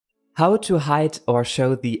How to hide or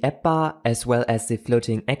show the app bar as well as the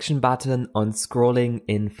floating action button on scrolling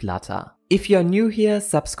in Flutter. If you're new here,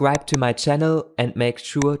 subscribe to my channel and make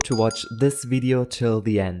sure to watch this video till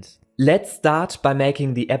the end. Let's start by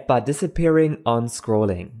making the app bar disappearing on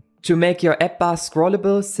scrolling. To make your app bar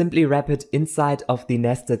scrollable, simply wrap it inside of the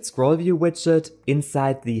nested scroll view widget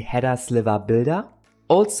inside the header sliver builder.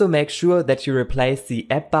 Also make sure that you replace the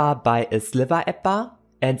app bar by a SliverAppBar,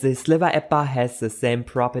 and the SliverAppBar has the same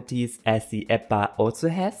properties as the app bar also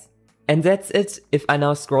has. And that's it. If I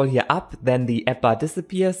now scroll here up, then the app bar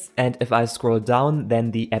disappears, and if I scroll down,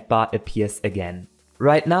 then the app bar appears again.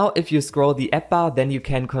 Right now, if you scroll the app bar, then you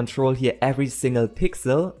can control here every single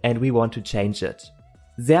pixel, and we want to change it.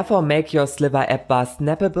 Therefore, make your SliverAppBar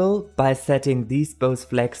snappable by setting these both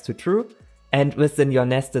flags to true, and within your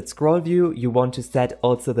nested scroll view, you want to set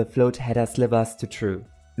also the float header slivers to true.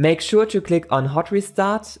 Make sure to click on hot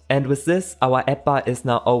restart, and with this our app bar is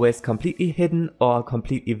now always completely hidden or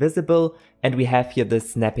completely visible, and we have here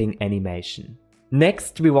this snapping animation.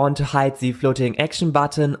 Next, we want to hide the floating action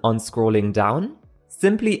button on scrolling down.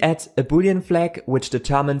 Simply add a boolean flag which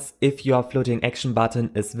determines if your floating action button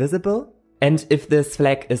is visible. And if this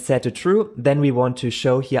flag is set to true, then we want to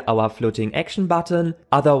show here our floating action button.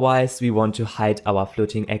 Otherwise, we want to hide our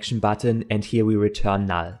floating action button, and here we return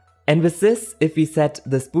null. And with this, if we set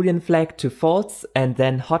this boolean flag to false and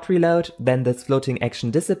then hot reload, then this floating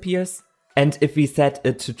action disappears. And if we set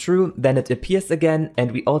it to true, then it appears again,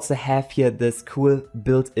 and we also have here this cool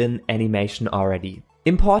built-in animation already.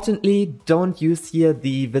 Importantly, don't use here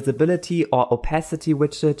the visibility or opacity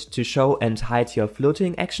widget to show and hide your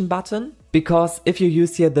floating action button, because if you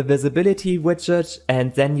use here the visibility widget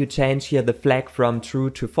and then you change here the flag from true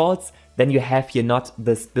to false, then you have here not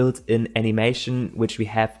this built-in animation which we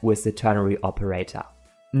have with the ternary operator.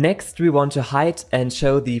 Next, we want to hide and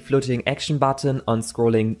show the floating action button on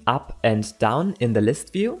scrolling up and down in the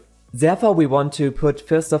list view. Therefore, we want to put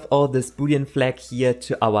first of all this boolean flag here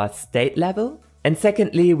to our state level. And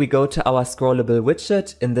secondly, we go to our scrollable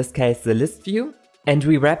widget, in this case the list view, and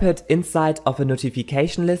we wrap it inside of a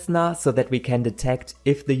notification listener so that we can detect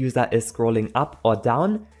if the user is scrolling up or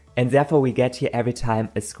down, and therefore we get here every time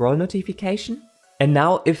a scroll notification. And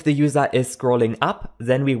now if the user is scrolling up,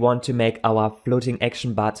 then we want to make our floating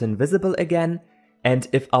action button visible again, and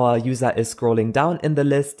if our user is scrolling down in the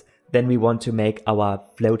list, then we want to make our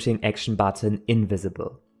floating action button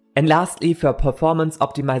invisible. And lastly, for performance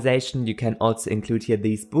optimization, you can also include here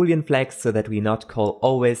these boolean flags so that we not call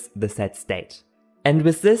always the set state. And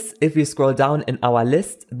with this, if we scroll down in our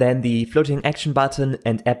list, then the floating action button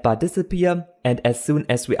and app bar disappear, and as soon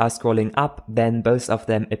as we are scrolling up, then both of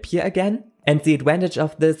them appear again. And the advantage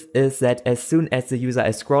of this is that as soon as the user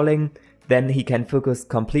is scrolling, then he can focus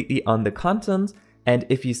completely on the content, and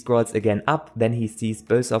if he scrolls again up, then he sees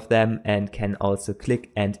both of them and can also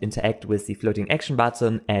click and interact with the floating action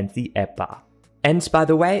button and the app bar. And by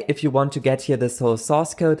the way, if you want to get here this whole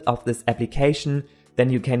source code of this application,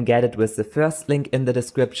 then you can get it with the first link in the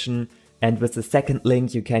description, and with the second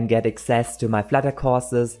link you can get access to my Flutter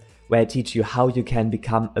courses where I teach you how you can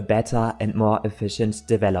become a better and more efficient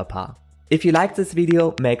developer. If you like this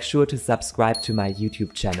video, make sure to subscribe to my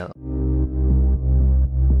YouTube channel.